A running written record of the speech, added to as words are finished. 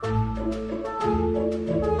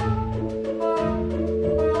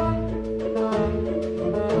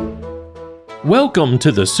Welcome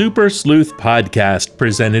to the Super Sleuth Podcast,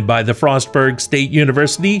 presented by the Frostburg State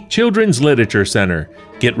University Children's Literature Center.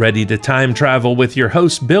 Get ready to time travel with your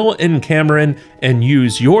hosts Bill and Cameron and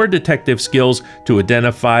use your detective skills to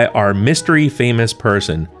identify our mystery famous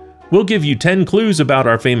person. We'll give you 10 clues about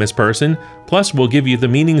our famous person, plus we'll give you the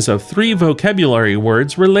meanings of 3 vocabulary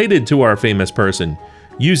words related to our famous person.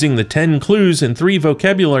 Using the 10 clues and 3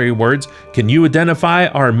 vocabulary words, can you identify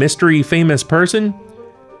our mystery famous person?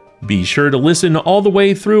 Be sure to listen all the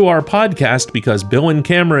way through our podcast because Bill and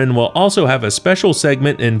Cameron will also have a special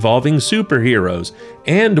segment involving superheroes,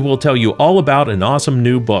 and we'll tell you all about an awesome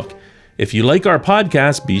new book. If you like our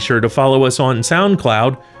podcast, be sure to follow us on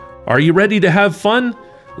SoundCloud. Are you ready to have fun?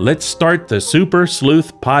 Let's start the Super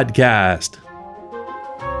Sleuth Podcast.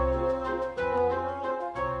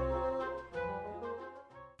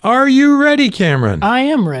 Are you ready, Cameron? I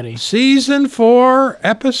am ready. Season 4,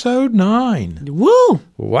 Episode 9. Woo!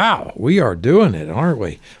 Wow, we are doing it, aren't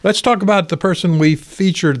we? Let's talk about the person we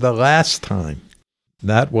featured the last time.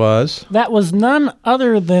 That was none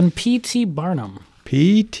other than P.T. Barnum.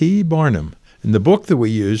 P.T. Barnum. And the book that we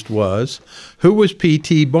used was Who Was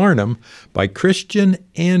P.T. Barnum by Christian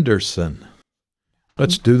Andersen.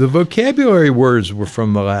 Let's do the vocabulary words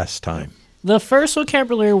from the last time. The first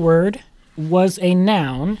vocabulary word was a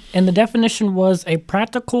noun, and the definition was a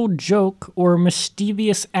practical joke or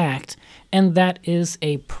mischievous act, and that is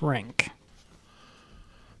a prank.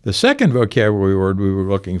 The second vocabulary word we were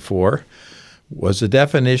looking for was a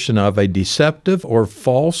definition of a deceptive or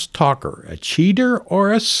false talker, a cheater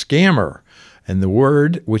or a scammer. And the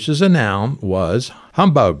word, which is a noun, was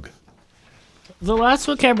humbug. The last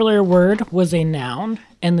vocabulary word was a noun,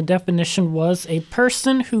 and the definition was a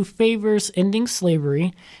person who favors ending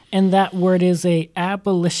slavery, and that word is a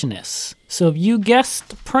abolitionist. So if you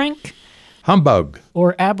guessed prank, humbug,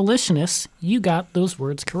 or abolitionist, you got those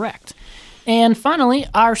words correct. And finally,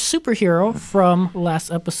 our superhero from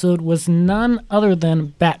last episode was none other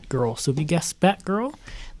than Batgirl. So if you guessed Batgirl,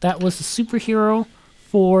 that was the superhero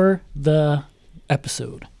for the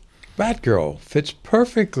episode. Batgirl fits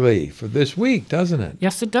perfectly for this week, doesn't it?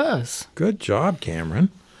 Yes, it does. Good job, Cameron.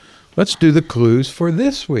 Let's do the clues for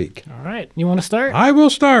this week. All right. You want to start? I will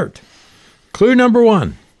start. Clue number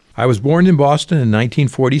 1. I was born in Boston in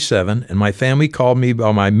 1947, and my family called me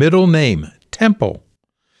by my middle name, Temple.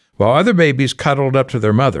 While other babies cuddled up to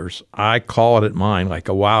their mothers, I clawed at mine like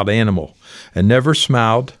a wild animal and never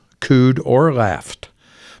smiled, cooed, or laughed.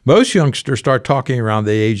 Most youngsters start talking around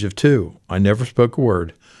the age of 2. I never spoke a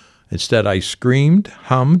word. Instead, I screamed,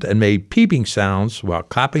 hummed, and made peeping sounds while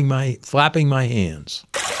flapping my hands.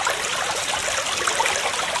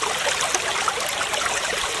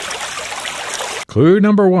 Clue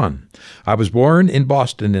number 1. I was born in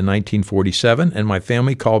Boston in 1947, and my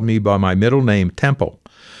family called me by my middle name, Temple.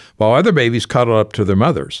 While other babies cuddled up to their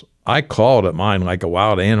mothers, I clawed at mine like a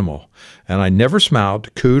wild animal, and I never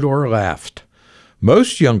smiled, cooed, or laughed.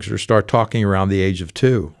 Most youngsters start talking around the age of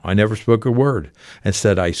 2. I never spoke a word.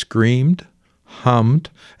 Instead, I screamed,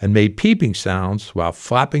 hummed, and made peeping sounds while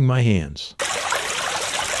flapping my hands.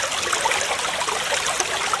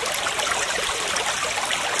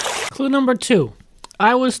 Clue number 2.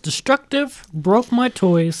 I was destructive, broke my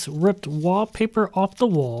toys, ripped wallpaper off the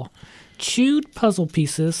wall, chewed puzzle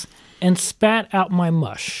pieces, and spat out my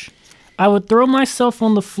mush. I would throw myself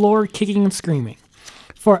on the floor, kicking and screaming.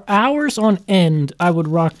 For hours on end, I would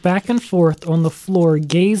rock back and forth on the floor,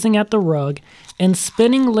 gazing at the rug and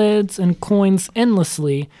spinning lids and coins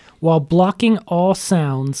endlessly while blocking all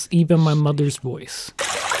sounds, even my mother's voice.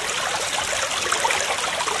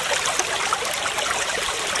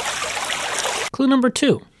 Clue number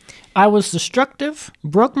 2. I was destructive,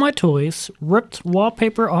 broke my toys, ripped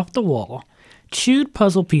wallpaper off the wall, chewed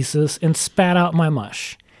puzzle pieces, and spat out my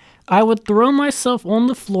mush. I would throw myself on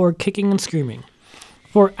the floor, kicking and screaming.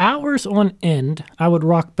 For hours on end, I would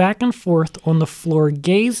rock back and forth on the floor,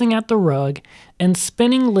 gazing at the rug and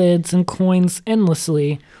spinning lids and coins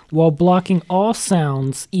endlessly while blocking all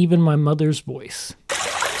sounds, even my mother's voice.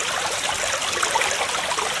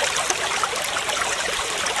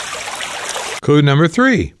 Clue number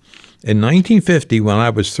 3. In 1950, when I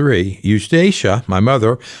was 3, Eustacia, my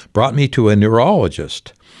mother, brought me to a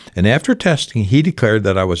neurologist. And after testing, he declared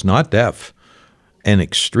that I was not deaf and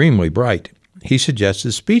extremely bright. He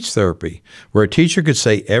suggested speech therapy, where a teacher could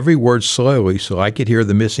say every word slowly so I could hear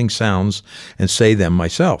the missing sounds and say them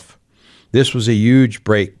myself. This was a huge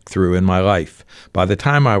breakthrough in my life. By the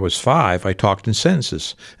time I was 5, I talked in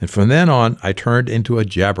sentences, and from then on, I turned into a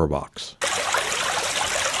jabberbox.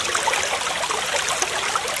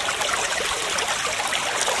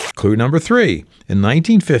 Clue number 3. In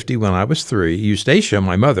 1950, when I was 3, Eustacia,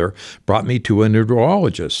 my mother, brought me to a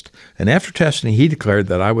neurologist, and after testing, he declared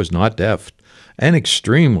that I was not deaf and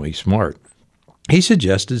extremely smart. He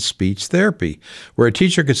suggested speech therapy, where a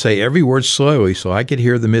teacher could say every word slowly so I could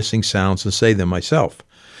hear the missing sounds and say them myself.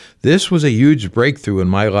 This was a huge breakthrough in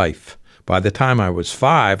my life. By the time I was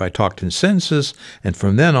 5, I talked in sentences, and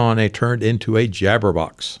from then on, I turned into a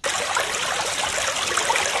jabberbox.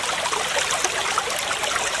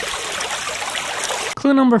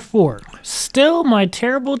 Clue number 4. Still, my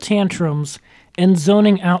terrible tantrums and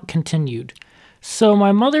zoning out continued. So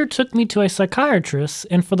my mother took me to a psychiatrist,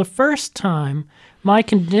 and for the first time, my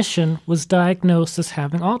condition was diagnosed as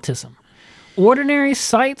having autism. Ordinary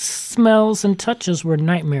sights, smells, and touches were a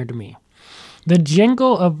nightmare to me. The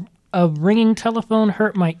jingle of ringing telephone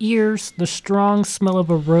hurt my ears. The strong smell of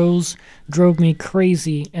a rose drove me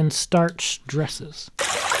crazy, and starched dresses.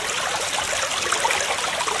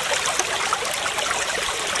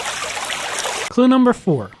 Clue number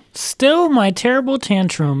 4. Still, my terrible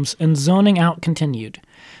tantrums and zoning out continued.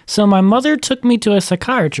 So my mother took me to a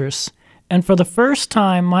psychiatrist, and for the first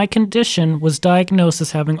time, my condition was diagnosed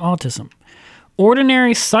as having autism.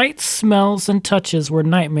 Ordinary sights, smells, and touches were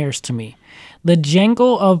nightmares to me. The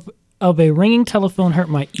jangle of a ringing telephone hurt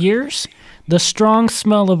my ears. The strong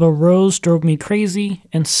smell of a rose drove me crazy,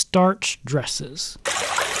 and starched dresses.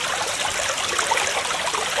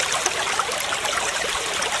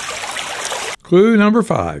 Clue number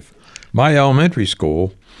 5. My elementary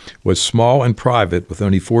school was small and private with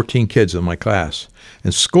only 14 kids in my class.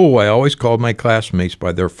 In school, I always called my classmates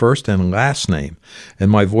by their first and last name, and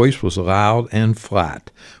my voice was loud and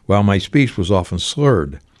flat, while my speech was often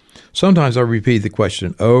slurred. Sometimes I repeated the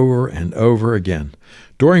question over and over again.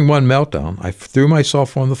 During one meltdown, I threw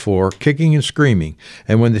myself on the floor, kicking and screaming,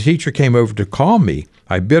 and when the teacher came over to calm me,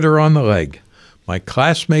 I bit her on the leg. My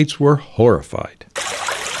classmates were horrified.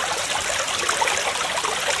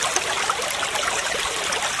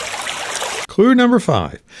 Clue number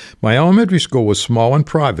 5. My elementary school was small and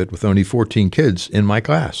private with only 14 kids in my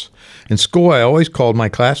class. In school, I always called my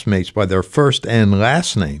classmates by their first and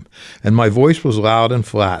last name, and my voice was loud and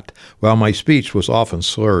flat, while my speech was often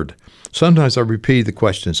slurred. Sometimes I repeated the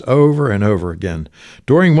questions over and over again.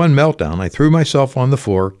 During one meltdown, I threw myself on the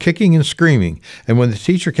floor, kicking and screaming, and when the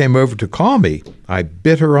teacher came over to calm me, I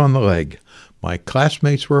bit her on the leg. My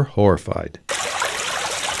classmates were horrified.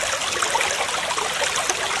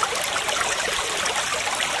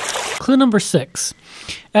 Clue number 6.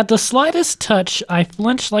 At the slightest touch, I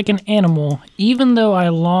flinched like an animal, even though I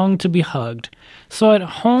longed to be hugged. So at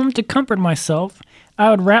home, to comfort myself, I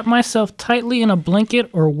would wrap myself tightly in a blanket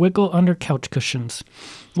or wiggle under couch cushions.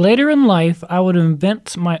 Later in life, I would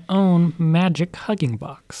invent my own magic hugging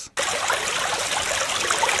box.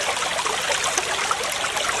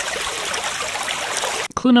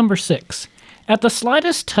 Clue number 6. At the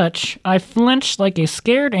slightest touch, I flinched like a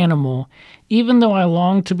scared animal, even though I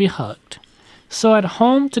longed to be hugged. So at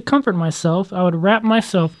home, to comfort myself, I would wrap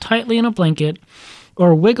myself tightly in a blanket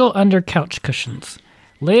or wiggle under couch cushions.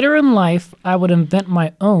 Later in life, I would invent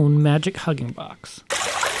my own magic hugging box.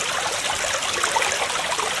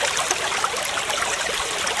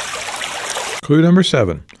 Clue number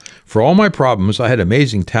 7. For all my problems, I had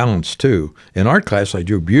amazing talents, too. In art class, I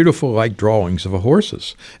drew beautiful light drawings of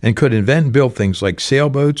horses and could invent and build things like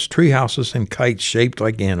sailboats, tree houses, and kites shaped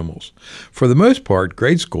like animals. For the most part,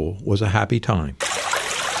 grade school was a happy time.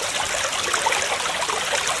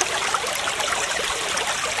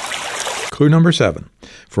 Clue number 7.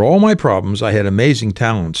 For all my problems, I had amazing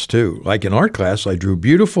talents, too. Like in art class, I drew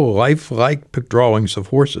beautiful, lifelike drawings of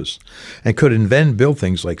horses and could invent and build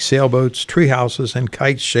things like sailboats, tree houses, and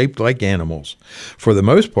kites shaped like animals. For the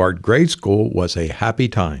most part, grade school was a happy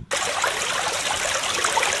time.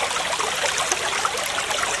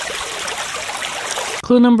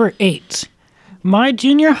 Clue number 8. My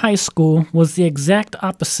junior high school was the exact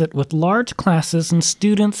opposite, with large classes and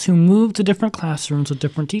students who moved to different classrooms with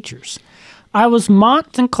different teachers. I was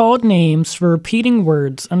mocked and called names for repeating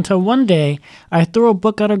words until one day I threw a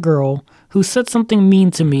book at a girl who said something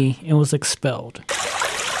mean to me and was expelled.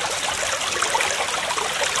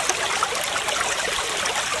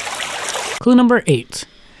 Clue number 8.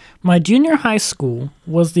 My junior high school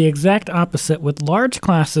was the exact opposite, with large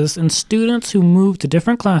classes and students who moved to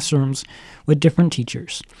different classrooms with different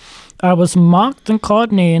teachers. I was mocked and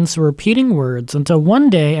called names for repeating words until one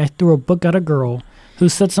day I threw a book at a girl who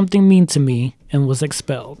said something mean to me and was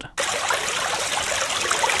expelled.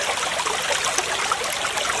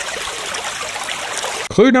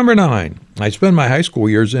 Clue number 9. I spent my high school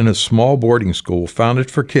years in a small boarding school founded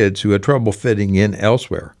for kids who had trouble fitting in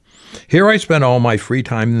elsewhere. Here I spent all my free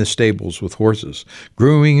time in the stables with horses,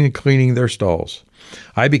 grooming and cleaning their stalls.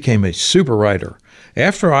 I became a super rider.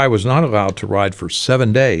 After I was not allowed to ride for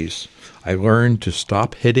 7 days, I learned to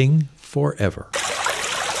stop hitting forever.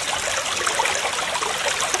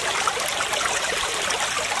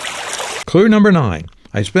 Clue number 9.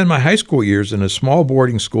 I spent my high school years in a small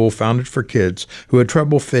boarding school founded for kids who had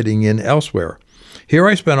trouble fitting in elsewhere. Here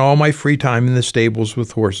I spent all my free time in the stables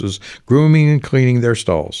with horses, grooming and cleaning their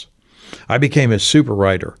stalls. I became a super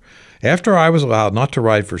rider. After I was allowed not to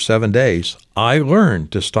ride for 7 days, I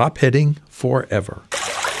learned to stop hitting forever.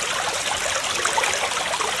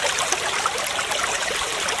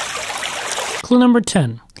 Clue number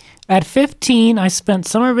 10. At 15, I spent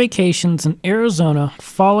summer vacations in Arizona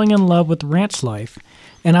falling in love with ranch life,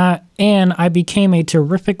 and I became a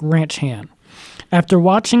terrific ranch hand. After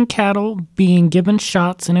watching cattle being given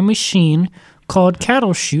shots in a machine called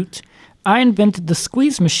Cattle Chute, I invented the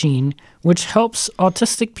squeeze machine, which helps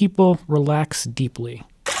autistic people relax deeply.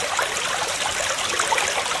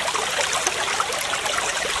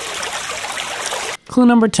 Clue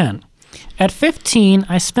number 10. At 15,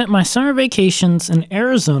 I spent my summer vacations in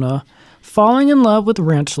Arizona falling in love with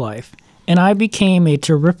ranch life, and I became a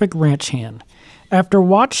terrific ranch hand. After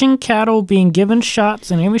watching cattle being given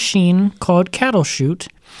shots in a machine called Cattle Chute,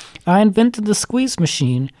 I invented the squeeze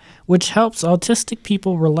machine, which helps autistic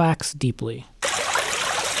people relax deeply.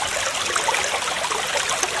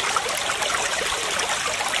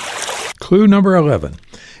 Clue number 11.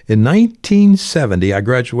 In 1970, I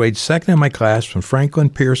graduated second in my class from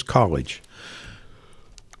Franklin Pierce College.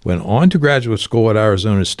 Went on to graduate school at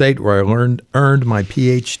Arizona State, where I earned my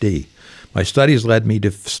Ph.D. My studies led me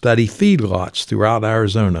to study feedlots throughout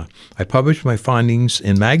Arizona. I published my findings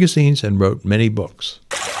in magazines and wrote many books.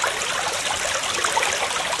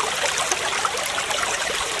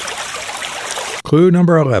 Clue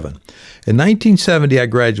number 11. In 1970, I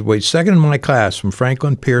graduated second in my class from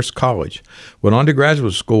Franklin Pierce College. Went on to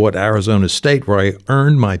graduate school at Arizona State, where I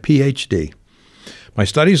earned my Ph.D. My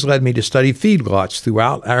studies led me to study feedlots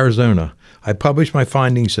throughout Arizona. I published my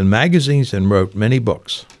findings in magazines and wrote many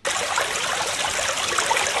books.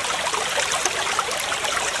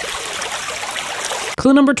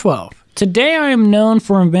 Clue number 12. Today I am known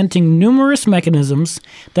for inventing numerous mechanisms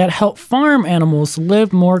that help farm animals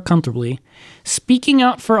live more comfortably, speaking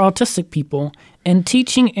out for autistic people, and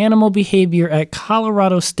teaching animal behavior at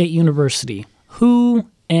Colorado State University. Who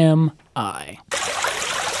am I?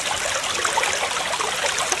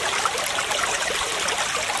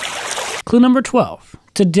 Clue number 12.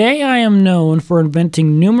 Today I am known for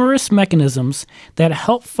inventing numerous mechanisms that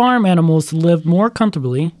help farm animals live more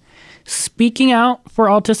comfortably, speaking out for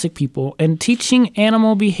autistic people, and teaching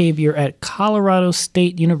animal behavior at Colorado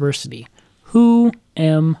State University. Who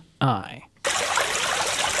am I?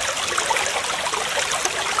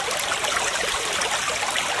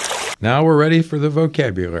 Now we're ready for the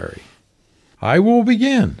vocabulary. I will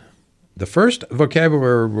begin. The first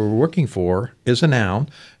vocabulary we're looking for is a noun,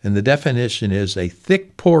 and the definition is a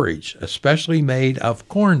thick porridge, especially made of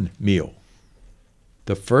cornmeal.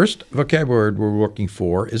 The first vocabulary we're looking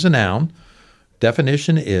for is a noun.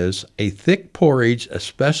 Definition is a thick porridge,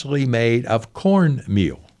 especially made of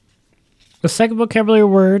cornmeal. The second vocabulary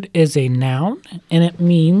word is a noun, and it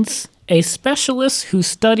means a specialist who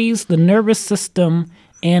studies the nervous system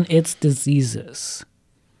and its diseases.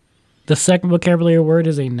 The second vocabulary word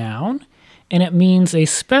is a noun, and it means a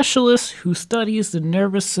specialist who studies the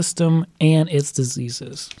nervous system and its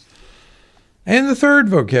diseases. And the third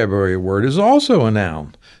vocabulary word is also a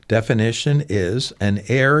noun. Definition is an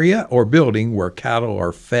area or building where cattle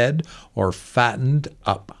are fed or fattened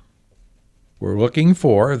up. We're looking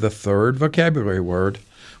for the third vocabulary word,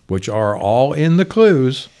 which are all in the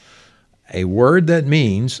clues. A word that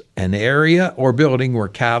means an area or building where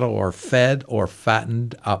cattle are fed or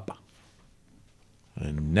fattened up.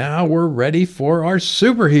 And now we're ready for our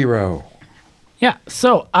superhero. Yeah,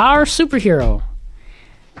 so our superhero,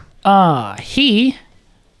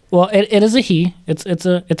 it is a he. It's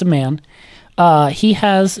a man. He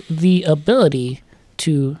has the ability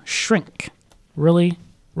to shrink really,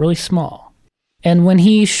 really small. And when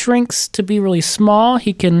he shrinks to be really small,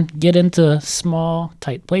 he can get into small,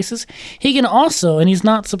 tight places. He can also, and he's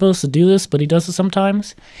not supposed to do this, but he does it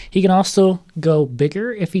sometimes, he can also go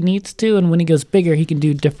bigger if he needs to, and when he goes bigger, he can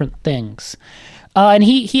do different things. And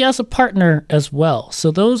he has a partner as well. So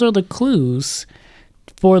those are the clues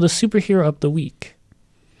for the superhero of the week.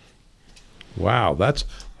 Wow, that's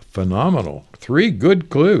phenomenal. 3 good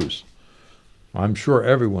clues. I'm sure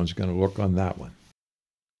everyone's going to look on that one.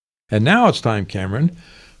 And now it's time, Cameron,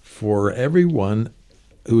 for everyone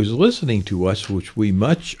who is listening to us, which we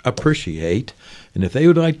much appreciate. And if they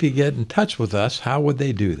would like to get in touch with us, how would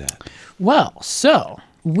they do that? Well, so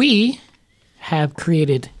we have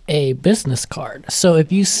created a business card. So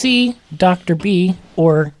if you see Dr. B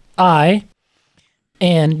or I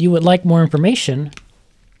and you would like more information,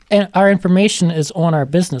 and our information is on our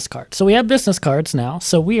business card. So we have business cards now,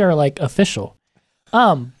 so we are like official.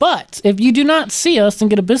 But if you do not see us and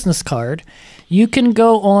get a business card, you can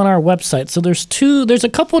go on our website. So there's a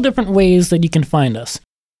couple different ways that you can find us.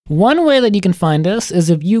 One way that you can find us is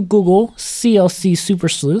if you Google CLC Super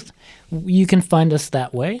Sleuth, you can find us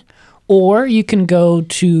that way. Or you can go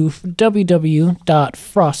to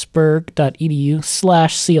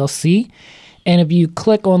www.frostburg.edu/CLC. And if you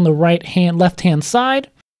click on the left-hand side,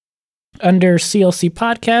 under CLC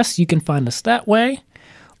Podcast, you can find us that way.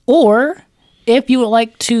 Or if you would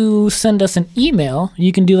like to send us an email,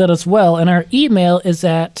 you can do that as well. And our email is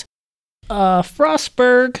at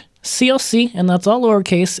frostburgclc, and that's all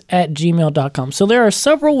lowercase, at gmail.com. So there are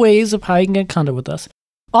several ways of how you can get in contact with us.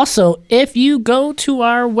 Also, if you go to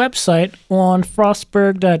our website on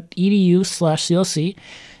frostburg.edu/CLC,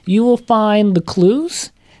 you will find the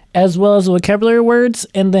clues as well as the vocabulary words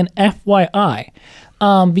and then FYI.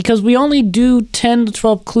 Because we only do 10 to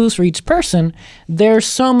 12 clues for each person, there's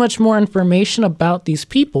so much more information about these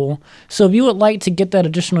people. So if you would like to get that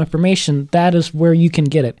additional information, that is where you can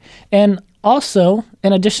get it. And also,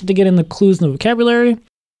 in addition to getting the clues and the vocabulary,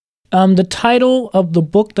 the title of the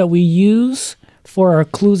book that we use for our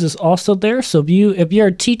clues is also there. So if you're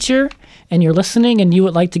a teacher and you're listening and you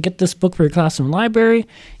would like to get this book for your classroom library,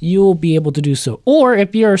 you will be able to do so. Or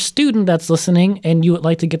if you're a student that's listening and you would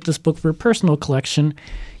like to get this book for your personal collection,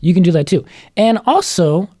 you can do that too. And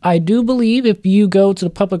also, I do believe if you go to the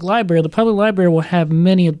public library will have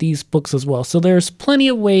many of these books as well. So there's plenty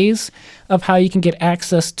of ways of how you can get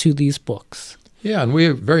access to these books. Yeah, and we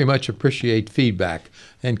very much appreciate feedback.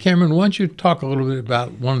 And Cameron, why don't you talk a little bit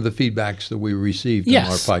about one of the feedbacks that we received on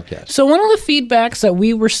our podcast? So one of the feedbacks that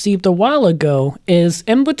we received a while ago is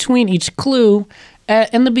in between each clue,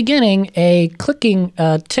 in the beginning, a clicking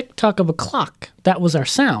tick-tock of a clock. That was our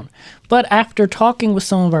sound. But after talking with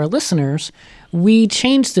some of our listeners, we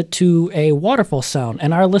changed it to a waterfall sound,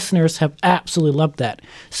 and our listeners have absolutely loved that.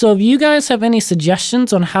 So if you guys have any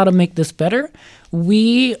suggestions on how to make this better,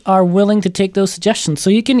 we are willing to take those suggestions. So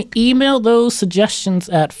you can email those suggestions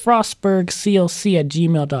at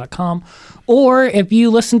frostburgclc@gmail.com. Or if you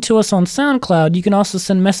listen to us on SoundCloud, you can also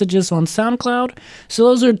send messages on SoundCloud. So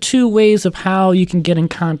those are two ways of how you can get in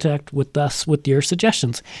contact with us with your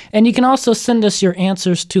suggestions. And you can also send us your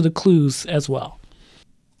answers to the clues as well.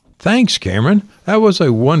 Thanks, Cameron. That was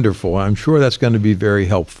a wonderful. I'm sure that's going to be very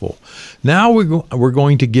helpful. Now we're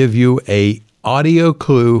going to give you a audio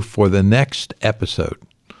clue for the next episode.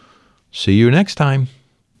 See you next time.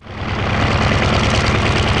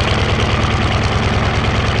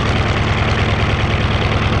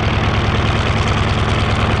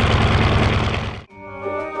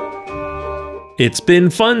 It's been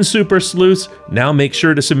fun, Super Sleuths. Now make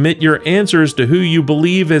sure to submit your answers to who you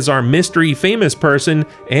believe is our mystery famous person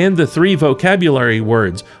and the 3 vocabulary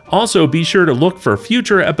words. Also, be sure to look for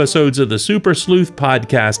future episodes of the Super Sleuth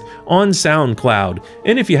podcast on SoundCloud.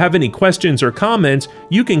 And if you have any questions or comments,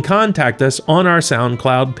 you can contact us on our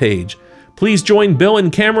SoundCloud page. Please join Bill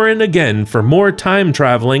and Cameron again for more time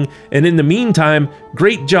traveling. And in the meantime,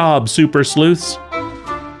 great job, Super Sleuths.